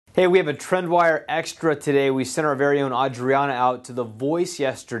Hey, we have a Trendwire extra today. We sent our very own Adriana out to The Voice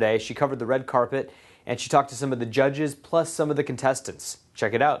yesterday. She covered the red carpet and she talked to some of the judges plus some of the contestants.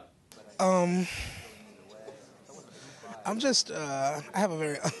 Check it out. I'm just, I have a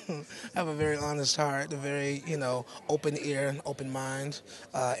very, I have a very honest heart, a very, open ear, open mind,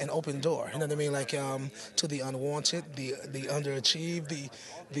 an open door. You know what I mean? Like, to the unwanted, the underachieved,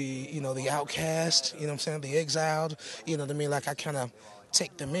 the outcast. You know what I'm saying? The exiled. You know what I mean? Like, I kind of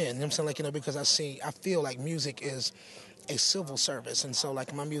take them in. You know what I'm saying? Like, because I feel like music is a civil service, and so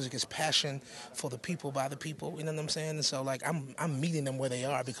like my music is passion for the people by the people. You know what I'm saying? And so like I'm meeting them where they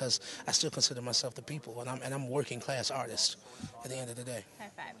are because I still consider myself the people, and I'm working class artist at the end of the day. High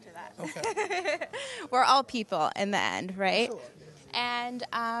five to that. Okay. We're all people in the end, right? Sure. And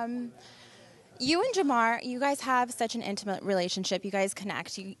you and Jamar, you guys have such an intimate relationship. You guys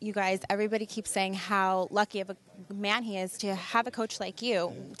connect. You guys, everybody keeps saying how lucky of a man he is to have a coach like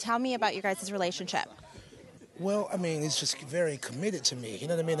you. Tell me about your guys' relationship. Well, I mean, he's just very committed to me. You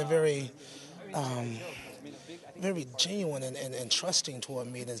know what I mean? They're very genuine and trusting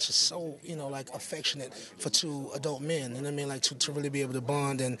toward me. And it's just so, like affectionate for two adult men. You know what I mean? Like to really be able to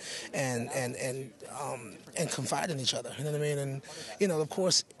bond and confide in each other. You know what I mean? And, of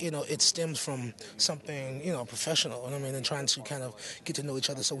course, it stems from something, professional. You know what I mean? And trying to kind of get to know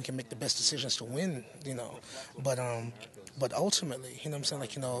each other so we can make the best decisions to win, But ultimately, you know what I'm saying?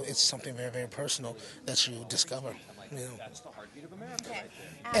 Like, it's something very, very personal that you discover, Okay.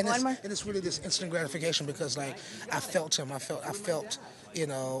 And One more. it's really this instant gratification because, like, I felt him. I felt,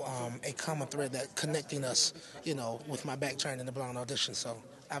 a common thread that connecting us, with my back turned in the blind audition. So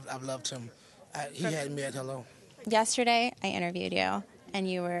I've loved him. He had me at hello. Yesterday, I interviewed you, and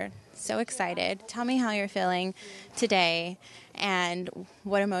you were so excited. Tell me how you're feeling today and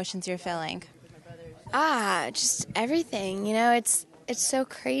what emotions you're feeling. Just everything. It's so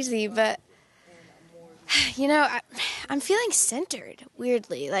crazy, but I'm feeling centered,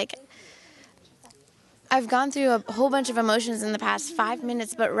 weirdly. Like, I've gone through a whole bunch of emotions in the past 5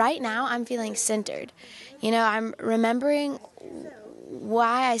 minutes, but right now I'm feeling centered. I'm remembering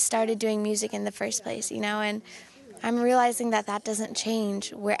why I started doing music in the first place, and I'm realizing that doesn't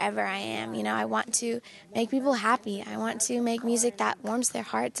change wherever I am. I want to make people happy. I want to make music that warms their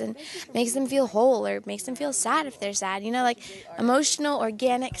hearts and makes them feel whole or makes them feel sad if they're sad. Like emotional,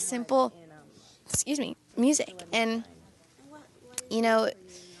 organic, simple, music. And,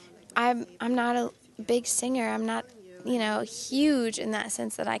 I'm not a big singer. I'm not, huge in that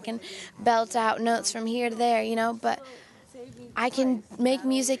sense that I can belt out notes from here to there, but I can make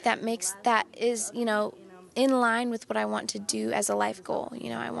music that is, in line with what I want to do as a life goal.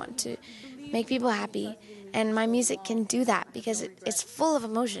 I want to make people happy, and my music can do that because it's full of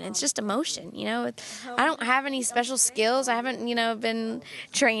emotion. It's just emotion, I don't have any special skills. I haven't, been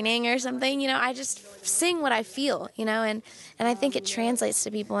training or something, I just sing what I feel, and I think it translates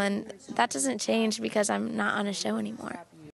to people, and that doesn't change because I'm not on a show anymore.